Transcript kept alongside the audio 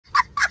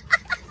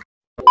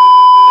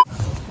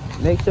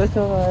Nick, shut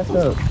your ass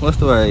up. What's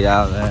the word,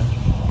 y'all, man?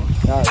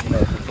 Y'all know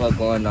what the fuck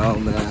going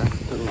on, man.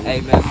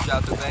 Hey, man, we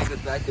dropped the bangers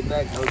back to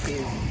back, no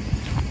kidding.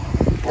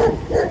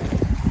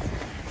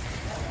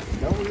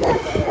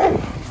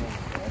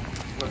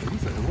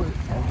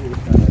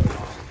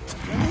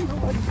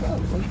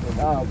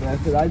 Oh, man,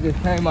 cause I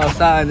just came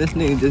outside and this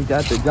nigga just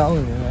got the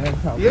joint, man.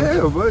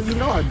 Yeah, but you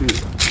know I did.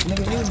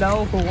 Nigga, you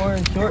known for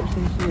wearing shorts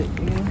and shit,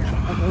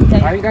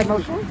 nigga. I ain't got no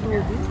shorts on,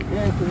 dude.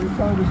 Yeah, cause it's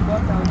cold as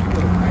fuck out here.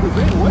 Hey,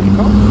 man, what you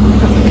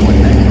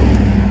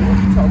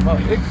talking about?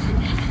 Exit.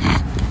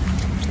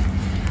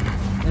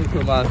 Let me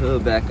put my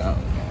hood back on.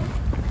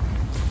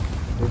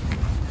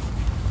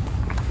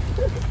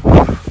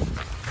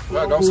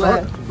 Don't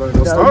start. Don't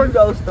No, start. you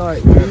don't start.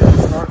 You don't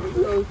start.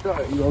 You don't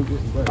start. You gonna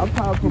get I'm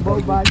trying to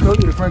promote my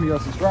shit. In front of your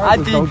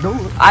subscribers. Don't do it.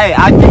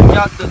 I just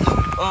dropped the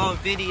new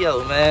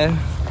video, man.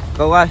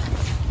 Go watch it.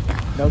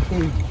 No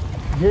king.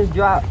 Just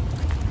dropped.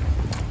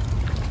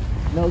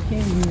 No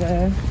king,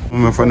 man.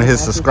 I'm in front of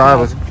his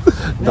subscribers.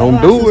 Don't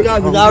do it. I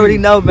already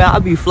know, man. I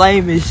be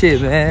flaming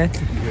shit, man.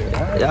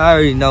 Y'all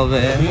already know,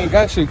 man. He ain't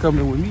got shit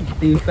coming with me.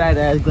 These fat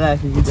ass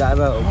glasses you got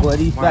on, boy.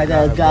 These fat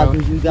ass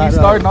glasses you got on. He's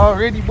starting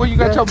already. Boy, you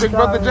got your big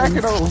brother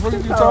jacket on. What are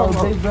you talking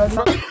about? Big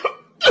brother.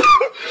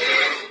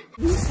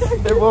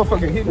 That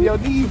motherfucker hitting your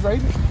knees,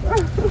 ain't it?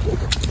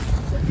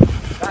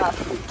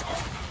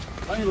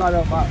 Let me light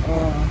up my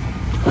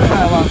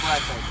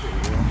flashlight.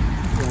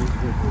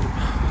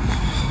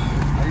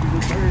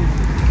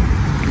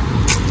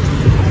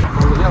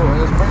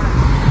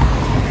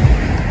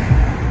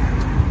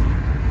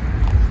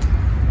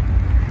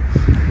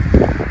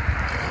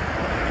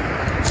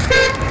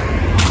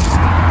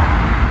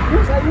 You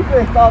say you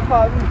finna start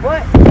calling me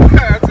what? I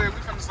said we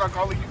finna start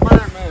calling you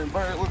Birdman.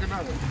 Bird looking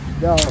at us.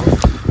 Yo.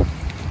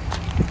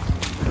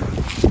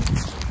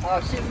 Oh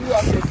shit, you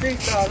up there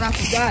freestyle, I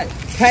forgot.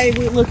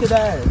 Penguin looking at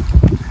us.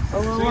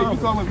 Shit, you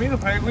calling me the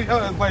penguin? Yo,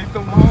 it's like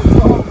them long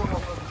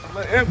songs.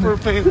 Let Emperor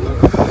penguin.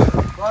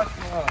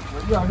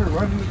 You out here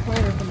running the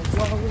plane from the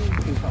flower.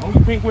 It's the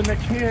only penguin that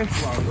can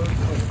fly.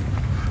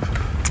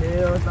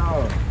 Hell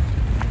no.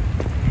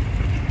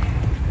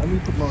 Let me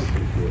promote this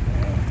shit,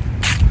 man.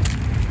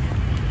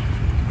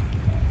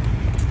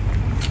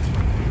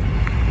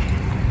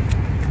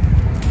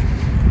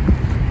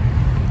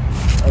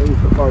 Let me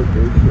promote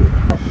this shit.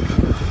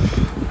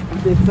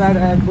 This fat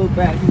ass book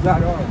bag you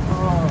got on.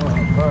 Oh,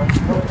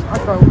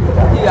 bro.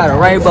 You got a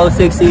rainbow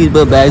 6C's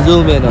book bag.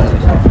 Zoom in on it.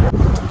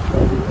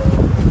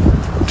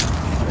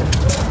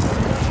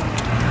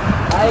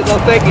 I ain't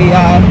gonna fake it,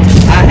 y'all.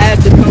 I had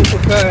to come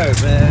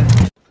prepared, man.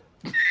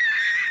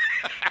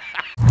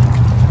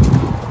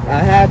 I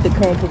had to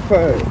come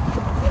prepared.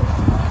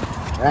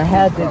 I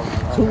had to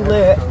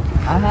two-layer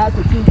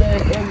everything,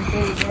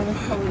 man.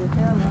 It's cold as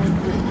hell out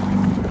here.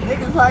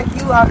 Niggas like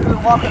you out here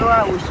walking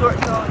around with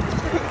shorts on and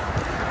shit.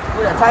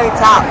 With a tank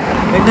top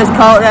and this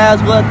cold ass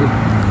weather.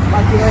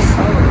 Like it ain't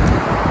cold.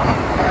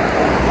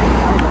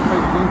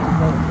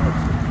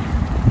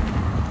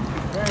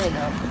 Fair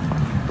enough.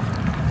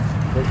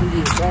 But you be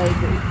the same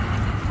thing.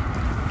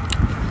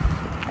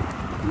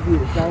 You be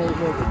the same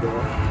nigga,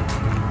 boy.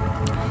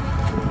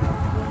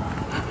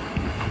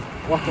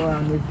 Walk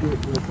around this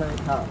bitch with a tank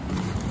top.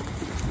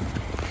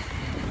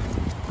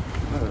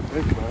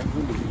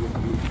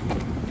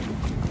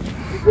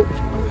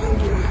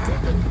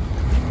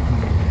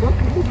 What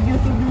can you get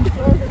some new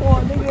shirts for?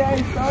 Nigga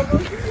ain't summer.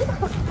 It's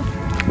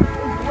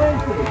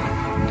winter.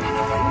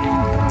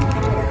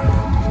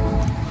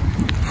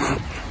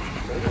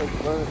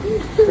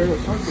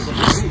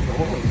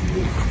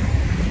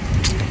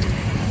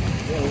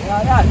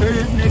 Y'all heard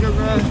this nigga,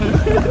 man.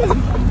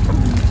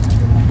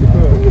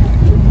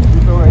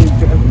 You know what he's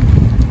doing.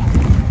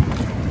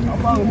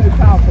 I'm on his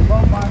house for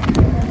both my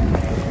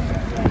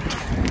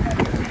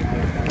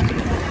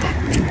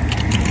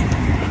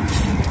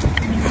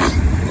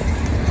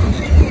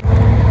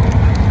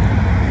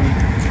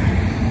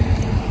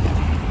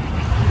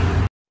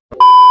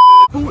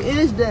Who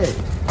is that?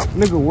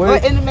 Nigga, what?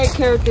 What anime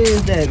character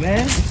is that,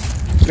 man?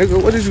 Nigga,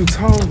 what is you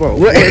talking about?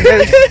 What?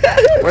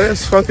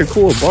 That's fucking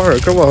cool bar.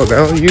 Come on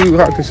now. You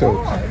how can show?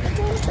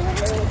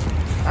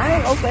 I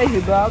ain't gonna fake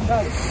it, bro.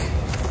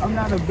 I'm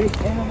not a big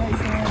anime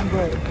fan,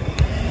 but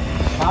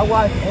I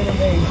watch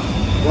anime.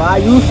 Well, I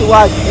used to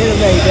watch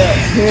anime that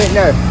here and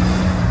there.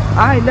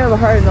 I ain't never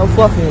heard no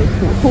fucking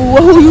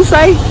who you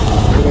say?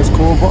 That's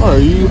cool bar.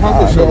 You how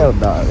can show? Hell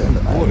no.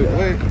 What?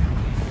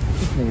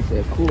 This nigga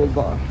said cool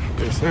bar.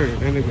 Yes, sir.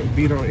 That nigga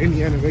beat on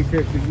any anime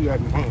character you got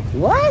in mind.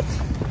 What?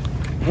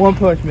 One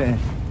Punch Man.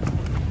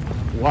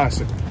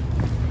 Watch it.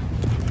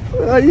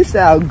 Oh, you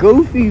sound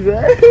goofy,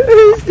 man.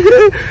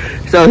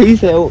 So he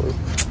said,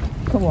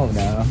 come on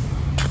now.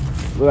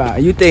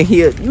 Right, you think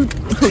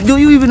do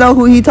you even know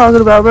who he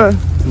talking about, bro?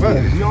 Bro,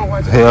 you don't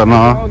watch Hell no.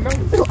 All the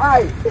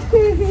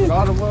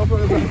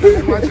motherfuckers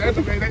that watch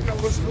anime, they know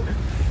what's up.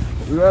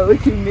 Bro,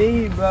 what you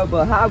mean, bro?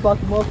 But how about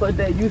the motherfuckers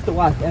that used to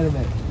watch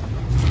anime?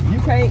 You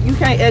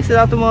can't exit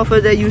out the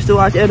motherfuckers that used to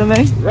watch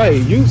anime?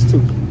 Right, used to.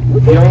 You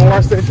don't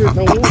watch that shit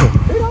no more. It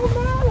don't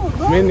matter,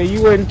 bro. Man,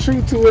 you wasn't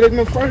true to it in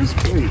the first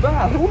place. Bro,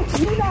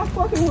 who you not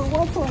fucking with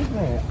One Punch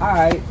Man?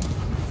 Alright.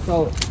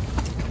 So,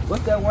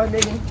 what's that one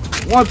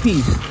nigga? One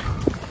Piece.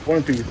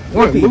 One Piece.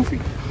 One Piece. Luffy.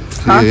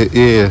 Huh?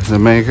 Yeah, the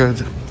main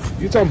character.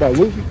 You talking about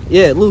Luffy?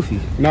 Yeah, Luffy.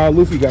 Nah,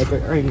 Luffy got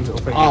that. I ain't even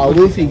gonna fake it. Oh,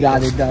 Luffy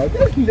got it though.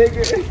 This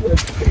nigga.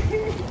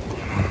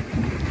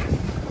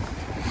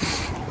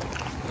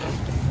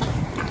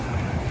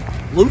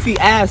 Luffy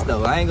ass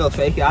though. I ain't gonna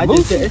fake it. I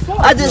just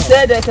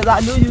said that because I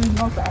knew you was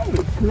gonna say it.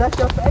 Cause that's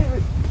your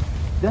favorite.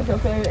 That's your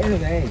favorite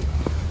anime. Ain't it?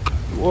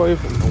 Boy,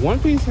 One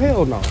Piece?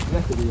 Hell no.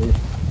 Yes it is.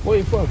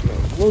 Boy, fuck no.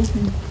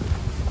 Luffy.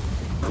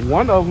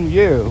 One of them,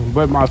 yeah.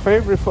 But my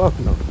favorite, fuck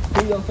no.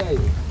 Who your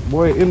favorite?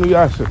 Boy,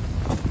 Inuyasha.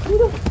 Who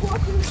the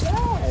fuck is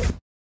that?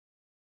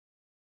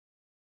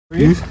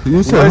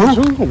 You said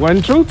who?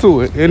 Wasn't true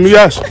to it.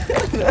 Inuyasha.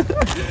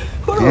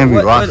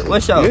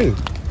 What show? Yeah.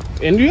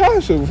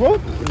 Inuyasha, fuck.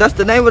 That's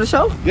the name of the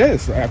show?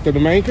 Yes, after the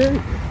main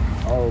character.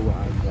 Oh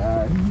my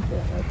god.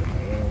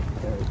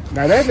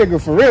 Now that nigga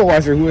for real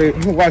watch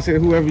it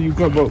whoever you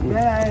come up with.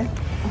 Man,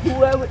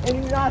 whoever,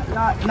 and he's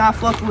not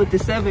fucking with the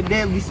 7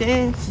 deadly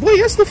sins. Boy,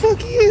 yes the fuck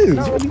he is.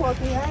 No, the fuck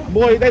he ain't.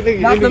 Boy, that nigga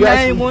Not Inuyasha. the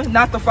main one,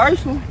 not the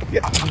first one.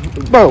 Yeah.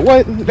 Bro,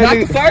 what? Not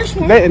the first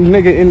one. That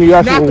nigga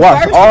Inuyasha Not will the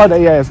watch first all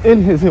they ass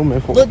in his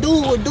human form. But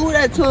dude will do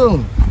that to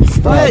him.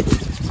 But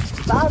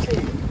stop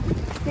it.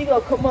 He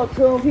gonna come up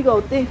to him, he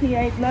gonna think he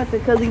ain't nothing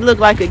because he look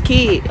like a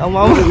kid.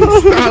 Stop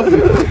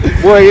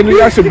it. Boy,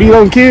 Inuyasha beat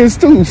on kids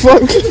too,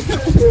 fuck.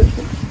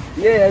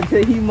 Yeah,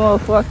 until he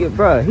motherfucking,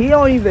 bro. He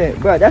don't even,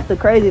 bro, that's the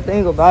crazy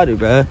thing about it,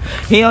 bro.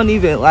 He don't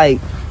even,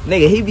 like,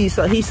 nigga, he's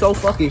so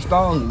fucking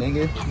strong,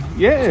 nigga.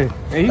 Yeah,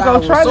 and he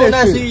gonna try that shit.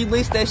 As soon as he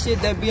release that shit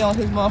that be on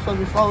his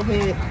motherfucking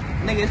forehead,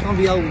 nigga, it's gonna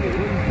be over with.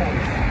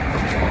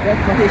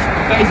 That's when his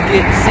face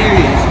gets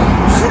serious.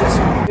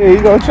 Yeah, he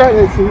gonna try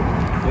that shit.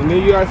 And then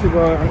you actually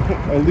gonna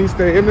at least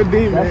stay in the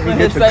demon. That's when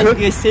his face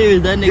gets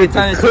serious. That nigga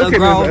turn into a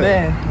grown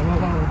man.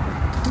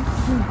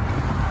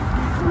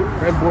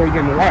 That boy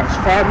getting watched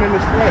 5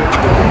 minutes flat.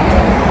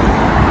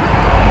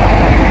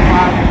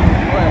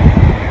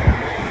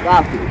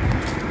 Stop it.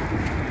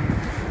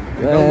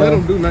 Don't let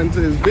him do nothing to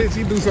his bitch.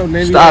 He do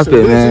something. Stop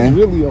it, man. It's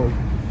really over.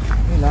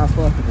 You're not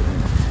fucking with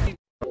him.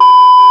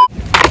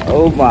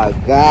 Oh my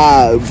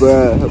god,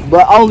 bro.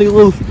 But only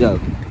Luffy though.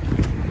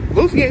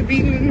 Luffy ain't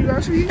beating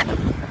Inuyasha yet.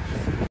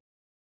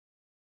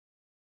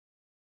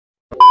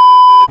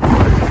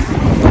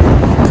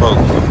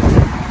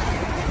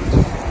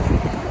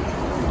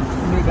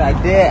 Nigga got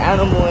dead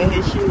animal in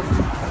his shoe.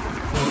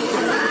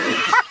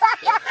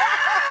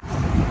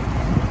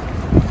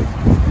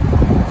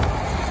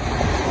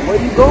 Where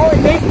you going,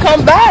 nigga?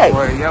 Come back.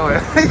 Boy, yo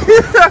ass.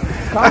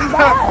 Come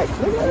back.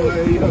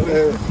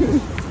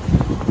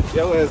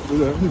 Yo ass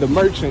the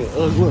merchant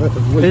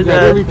with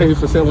everything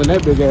for selling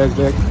that big ass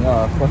jacket.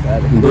 No, fuck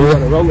out of here. You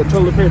got a roll of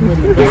toilet paper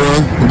in the back.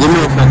 Give me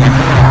a fucking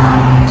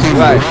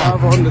Right.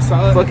 On the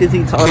side. What the fuck is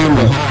he talking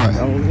about?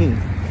 On me.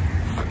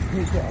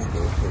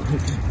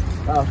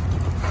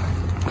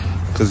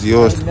 Cause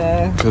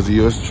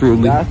yours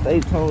truly. God stay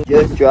tuned.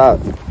 Just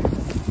dropped.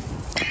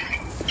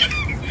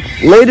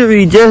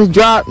 Literally just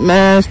dropped,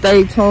 man.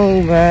 Stay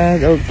tuned, man.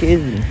 Don't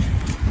kid me.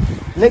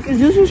 Niggas,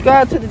 you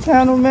subscribe to the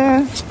channel,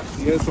 man?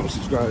 Yes, I'm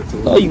subscribed to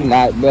it. No, you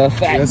not, bro.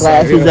 Fat Yes,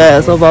 glasses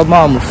ass on my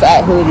mama.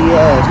 Fat hoodie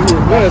ass.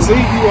 Yeah, see,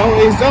 you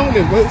always doing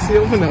it, but see,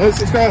 I'm finna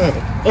unsubscribe.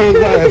 Oh,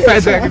 God,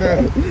 fat jacket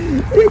ass.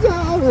 You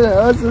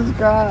gonna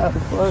unsubscribe.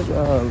 Fuck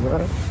off, bro.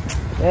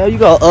 Hell, you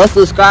gonna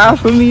unsubscribe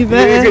from me, Yeah,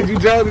 man? cause you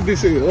jolted this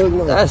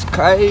shit. That's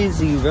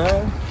crazy, bro.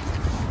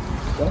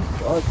 That's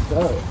fucked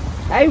up.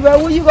 Hey,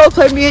 bro, when you gonna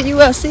play me at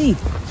USC?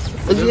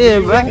 Yeah,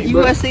 bro.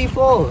 USC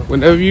 4.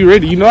 Whenever you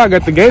ready, you know I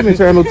got the gaming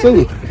channel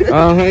too.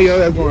 Yo,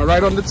 that's going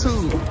right on the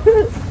tube.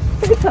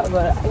 You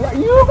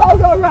gonna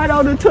go right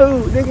on the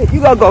tube, nigga.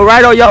 You gonna go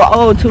right on your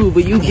own tube,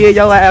 but you get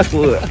your ass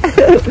for it.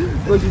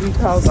 What you be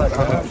talking about,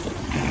 dog?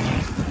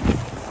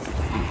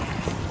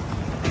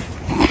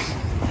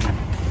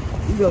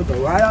 You gonna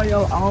go right on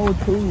your own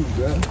tube,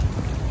 bro.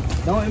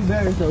 Don't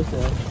embarrass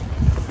yourself.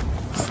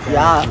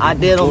 Yeah, I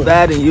did on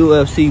bad in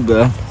UFC,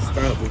 bro.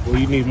 Stop it, boy.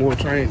 You need more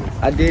training.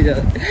 I did.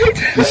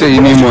 You say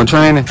you need more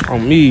training?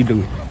 On me,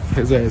 dude.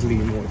 His ass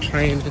need more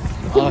training.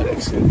 All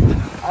that shit.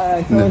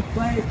 Alright, so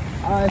explain.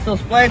 Alright, so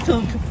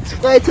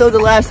explain to the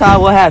last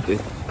time what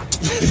happened.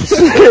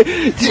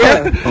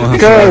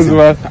 Cause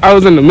I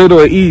was in the middle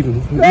of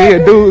eating. Me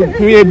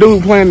and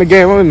dude playing the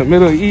game. I'm in the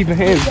middle of eating,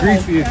 hands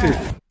greasy and shit.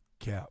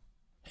 Cap.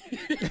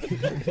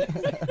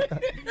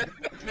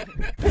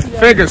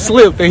 Finger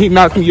slipped and he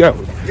knocked me out.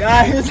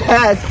 God, his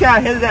ass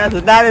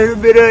was not in the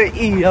middle of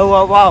eating.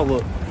 Oh, my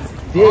mama.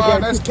 Oh,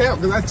 that's cap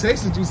because I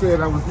texted you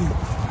said I was eating.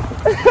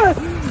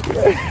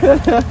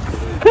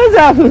 His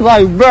ass was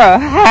like, bruh,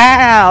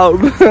 how?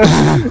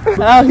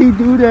 How he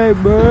do that,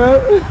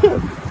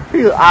 bruh?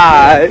 He was,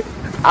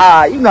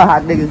 alright, you know how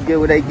niggas get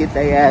when they get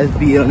their ass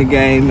beat on the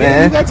game,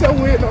 man. Yeah, you got your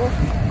win though.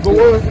 But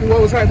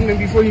what was happening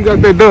before you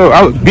got that dub?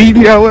 I was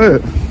beating your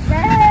ass.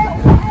 Man,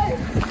 what?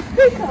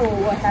 He told me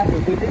what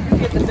happened, but did you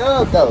get the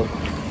dub though?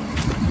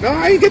 No,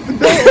 I ain't get the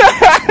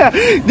dub.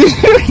 Did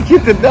you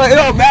get the dub? It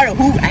don't matter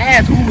who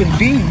asked, who was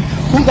B,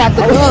 who got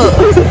the dub.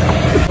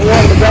 I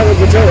won the battle,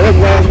 but your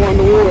ugly ass won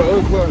the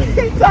war.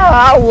 He thought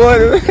I won.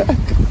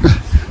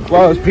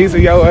 Well, I was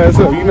piecing your ass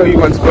up. You know you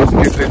wasn't supposed to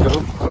get that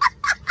though.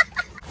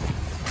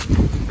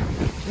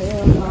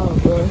 Hell no,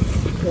 bro.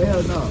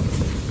 Hell no.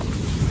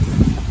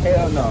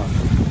 Hell no.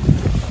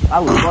 I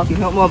was fucking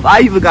him up. I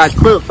even got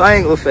clips. I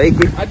ain't gonna fake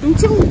it. I do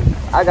too.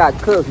 I got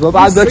clips, but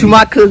I bet you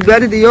my clips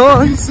better than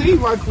yours. You see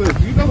my clips.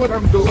 You know what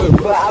I'm doing,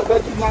 bro. But I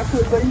bet you my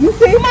clips better. You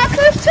see my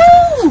clips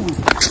too.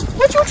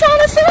 What you trying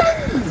to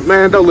say?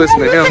 Man, don't listen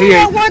to him. He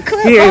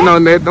ain't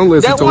on that. Don't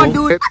listen to him.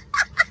 Dude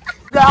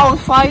that I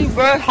was fighting,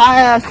 bro,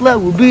 high ass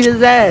level, beat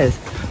his ass.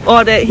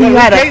 Or that he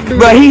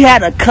he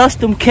had a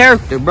custom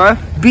character, bro.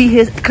 Beat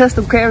his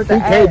custom character.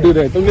 He can't do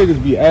that. Them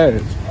niggas be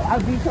ass. I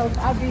beat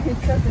his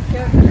custom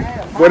character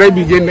ass. Well, they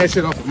be getting that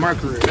shit off of my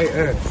career. They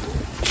ass.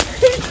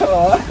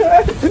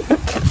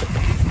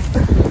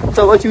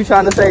 So what you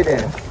trying to say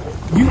then?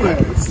 You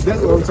ass.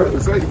 That's what I'm trying to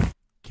say.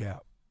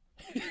 Cap.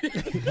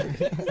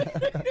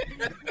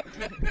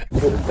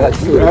 That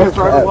shit.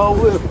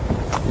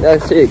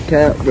 That shit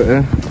cap,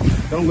 bro.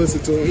 Don't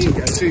listen to him. He ain't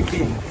got shit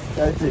key.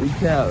 That shit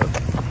cap.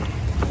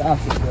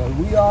 That's it, bro.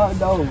 We all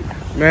know.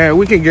 Man,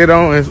 we can get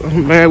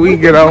on. Man, we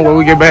can get on when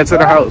we get back to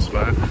the house,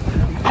 man.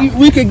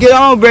 We can get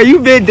on, bro. You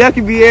been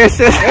ducking me ass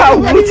since I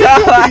was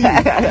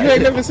You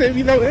ain't never sent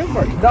me no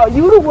invite. No,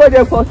 you the one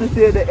that's supposed to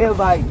send the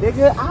invite,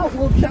 nigga. I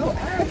whooped your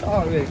ass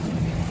already.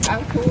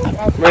 I'm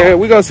cool. Man,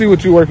 we gonna see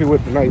what you working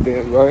with tonight,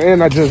 then, bro.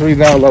 And I just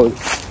re-downloaded.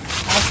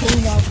 I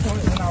pulled my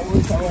point and I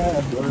whooped your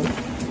ass, bro.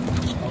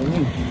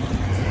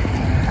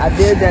 I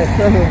did that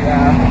to him,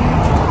 y'all.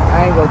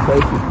 I ain't gonna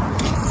take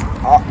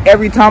it.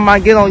 Every time I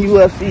get on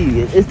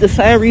UFC, it's the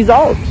same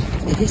results.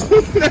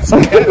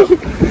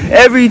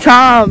 Every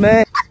time,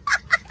 man.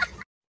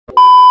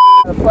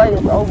 The play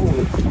is over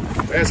with.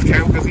 That's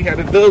Cam because he had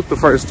a dub the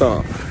first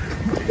time.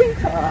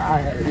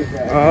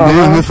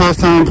 Damn, the first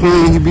time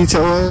playing, he beat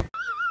your ass?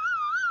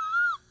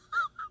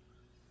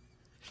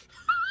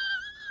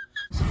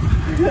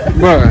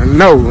 Bruh,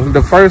 no.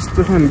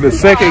 The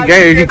second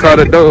game he caught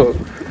a dub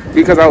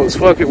because I was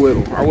fucking with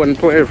him. I wasn't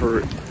playing for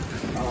it.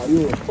 Oh,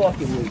 you were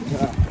fucking with me,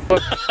 huh?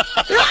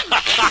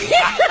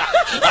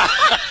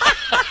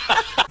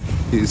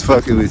 He's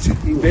fucking with you.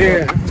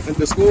 Yeah, and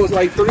the score was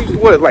like 3-0,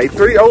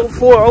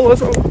 4-0 or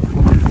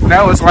something.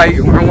 Now it's like,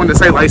 I want to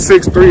say like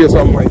 6-3 or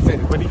something like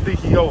that. But he think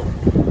he old.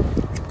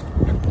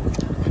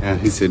 Yeah,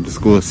 he said the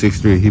score is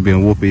 6-3. He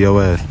been whooping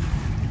your ass.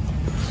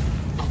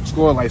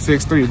 Score like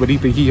 6-3, but he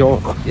think he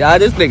old. Yeah,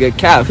 this nigga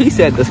cap. He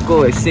said the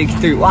score is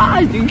 6-3.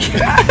 Why you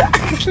cap?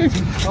 The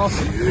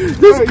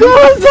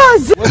score is not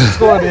 6-3. What's the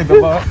score then,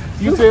 Demar?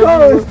 The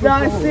score is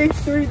not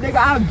 6-3, nigga.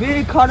 I've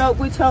been caught up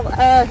with your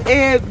ass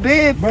and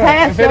been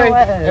past your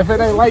ass. If it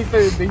ain't like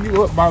that, then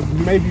you up by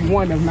maybe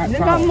one, if not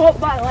nigga, I'm up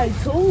by like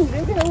 2.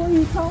 Nigga, what are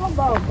you talking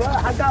about, bro?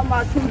 I got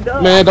my 2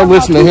 dubs. Man, don't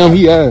listen to him.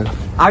 He ass.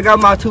 I got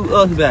my 2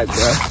 ups back,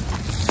 bro.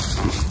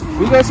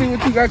 We gonna see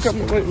what you got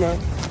coming with, man.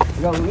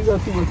 Yo, we gonna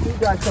see what you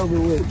got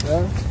coming with,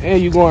 bro.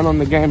 And you going on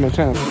the gaming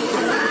channel.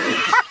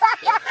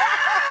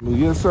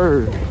 Yes,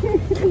 sir.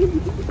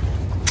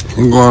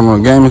 You going on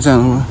a gaming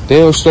channel, man?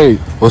 Damn straight.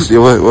 What's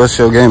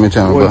your gaming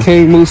channel, bro?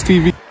 King Moose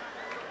TV.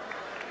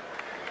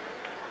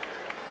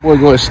 Boy,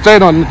 going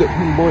straight on the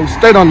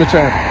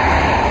channel.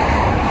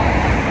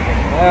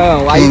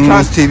 Why King you trying?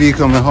 Moose TV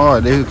coming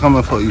hard. They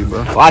coming for you,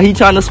 bro. Why he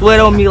trying to sweat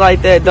on me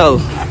like that, though?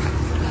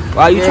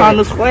 Why you trying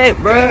to sweat,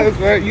 bro?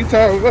 Yeah, you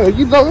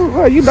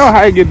know how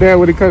I get down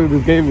when it comes to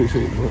this gaming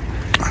shit, bro.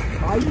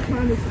 Why you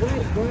trying to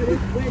sweat, bro? This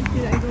sweat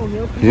shit ain't gonna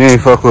help you. You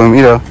ain't fuck with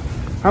me, though.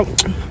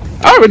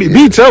 I already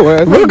beat your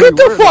ass. Bro, get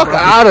the fuck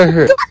out of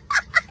here.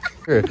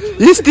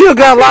 You still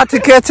got a lot to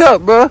catch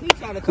up, bro.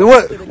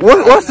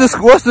 What's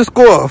the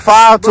score?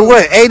 5 to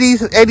what?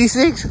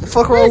 86?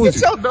 Fuck wrong with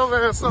you?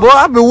 Boy,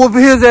 I've been whooping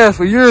his ass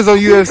for years on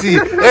UFC.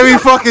 Every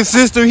fucking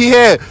sister he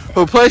had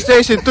for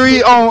PlayStation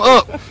 3 on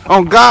up.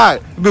 On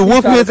God. Been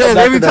whooping his ass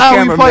every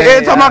time we play.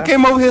 Every time I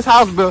came over his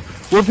house, bro,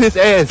 whoop his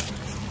ass.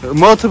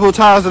 Multiple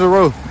times in a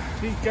row.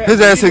 His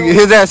ass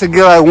would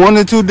get like 1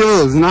 or 2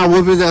 dubs, and I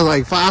whoop his ass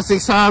like 5,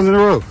 6 times in a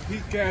row.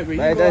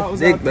 Man, that's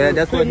sick, man.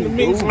 That's what he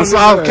do. That's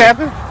all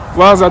capping?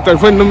 Well, I was out there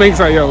putting the minks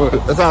on your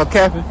ass. That's all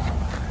capping?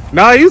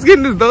 Nah, he was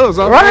getting his dubs.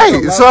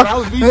 Right. So,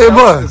 hey,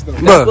 bro.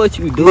 That's what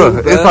you do, bro.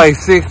 It's like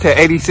 6 to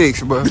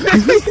 86, bro.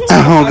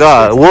 Oh,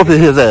 God. Whooping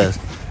his ass.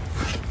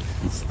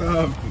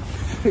 Stop.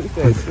 6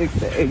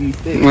 to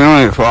 86.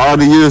 Man, for all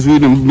the years we've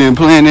been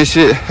playing this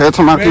shit, every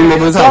time I came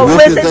over his house,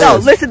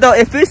 listen though,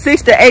 if it's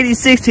 6 to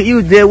 86 to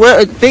you, then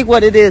think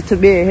what it is to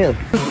me and him.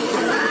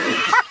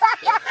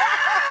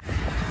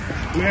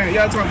 Man,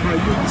 y'all talking about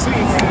UFC,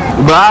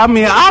 man. But I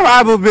mean, our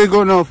rival been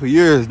going on for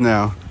years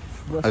now.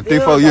 But I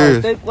think 4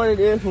 years. Think what it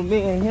is for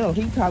me and him.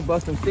 He talking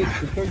about some 6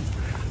 to 3.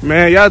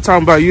 Man, y'all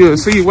talking about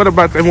UFC. What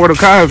about that Mortal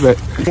Kombat?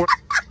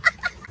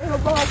 I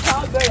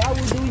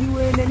will do you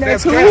in there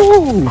That's too.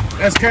 Cap.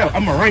 That's Cap.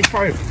 I'm a ranked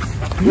fighter.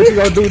 What you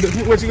gonna do?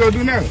 What you gonna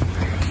do now?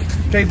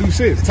 Can't do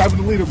shit. Top of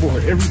the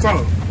leaderboard every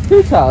time.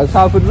 He's on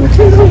top of the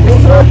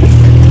leaderboard.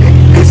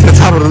 He's on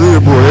top of the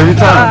leaderboard every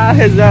time.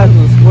 His ass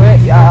was sweat,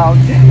 y'all.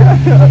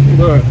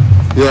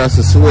 Yeah, it's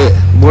a sweat.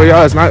 Boy,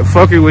 y'all is not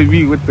fucking with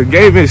me with the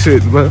gaming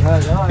shit, but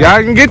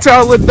y'all can get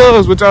y'all with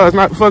those, but y'all is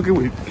not fucking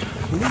with me.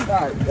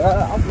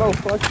 I'm gonna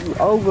fuck you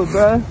over,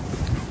 bruh.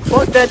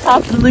 Fuck that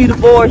top of the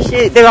leaderboard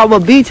shit. Nigga, I'm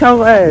gonna beat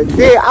your ass.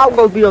 Yeah, I'm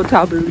gonna be on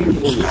top of the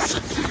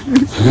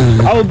leaderboard.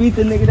 I'm gonna beat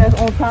the nigga that's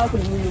on top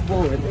of the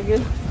leaderboard, nigga.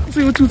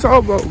 See what you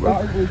talking about, bro.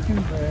 Sorry with you,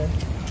 man.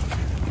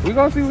 We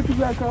gonna see what you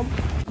got coming.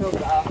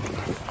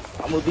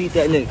 I'm gonna beat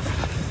that nigga.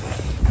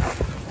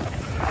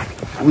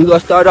 We gonna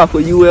start off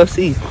with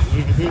UFC.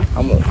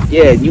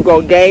 Yeah, you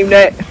gonna game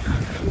that?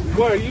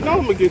 Boy, you know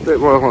I'm gonna get that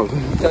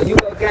motherfucker. So you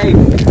gonna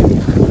game it?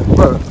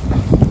 Bro,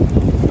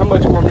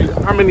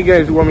 how many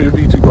games you want me to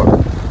beat you, bro?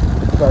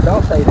 Bro,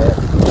 don't say that.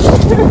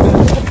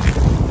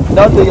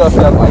 Don't do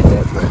yourself like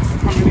that, bro.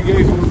 How many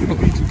games you want me to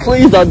beat you?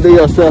 Please don't do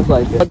yourself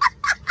like that.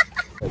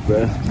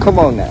 Bro, come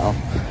on now.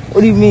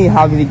 What do you mean,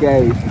 how many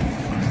games?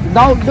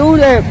 Don't do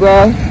that,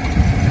 bro.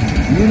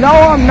 You know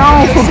I'm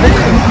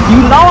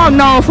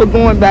known for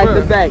going back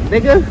to back,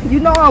 nigga.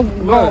 You know I'm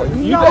going.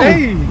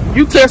 Hey,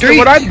 you testing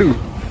what I do.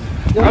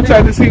 I'm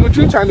trying to see what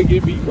you trying to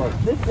get beat, bro.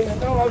 This nigga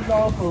know I'm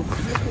known for.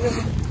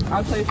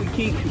 I play for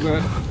keeps,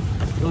 bro.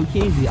 Little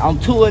Keezy, I'm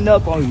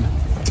 2-0 on you.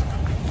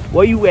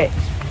 Where you at?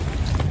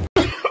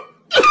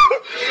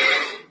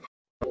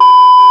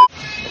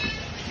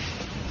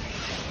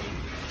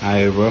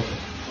 Alright, bro.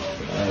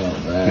 Oh,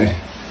 man.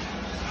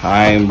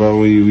 Alright, bro.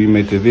 We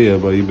made the video,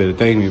 bro. You better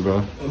thank me,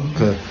 bro.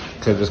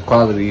 Cause it's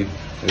quality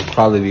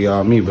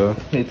on me, bro.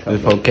 It's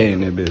 4K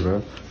in that bit,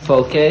 bro.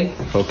 4K?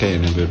 4K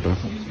in that bit, bro.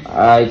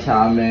 Alright,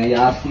 y'all, man.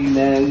 Y'all see,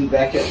 man. We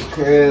back at the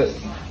crib.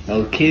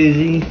 No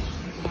Kizzy.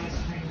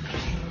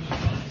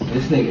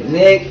 This nigga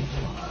Nick.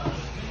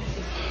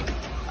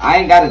 I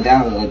ain't got to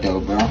download it though,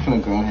 bro. I'm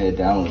finna go ahead and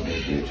download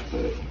that bitch,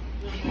 but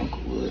smoke a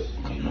wood.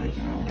 Come back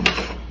down.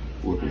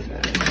 Whoop his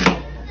ass.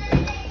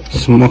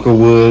 Smoke a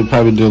wood.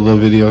 Probably do a little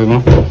video, you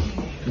know?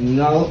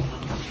 No.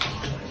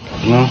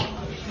 No?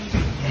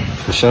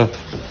 For sure.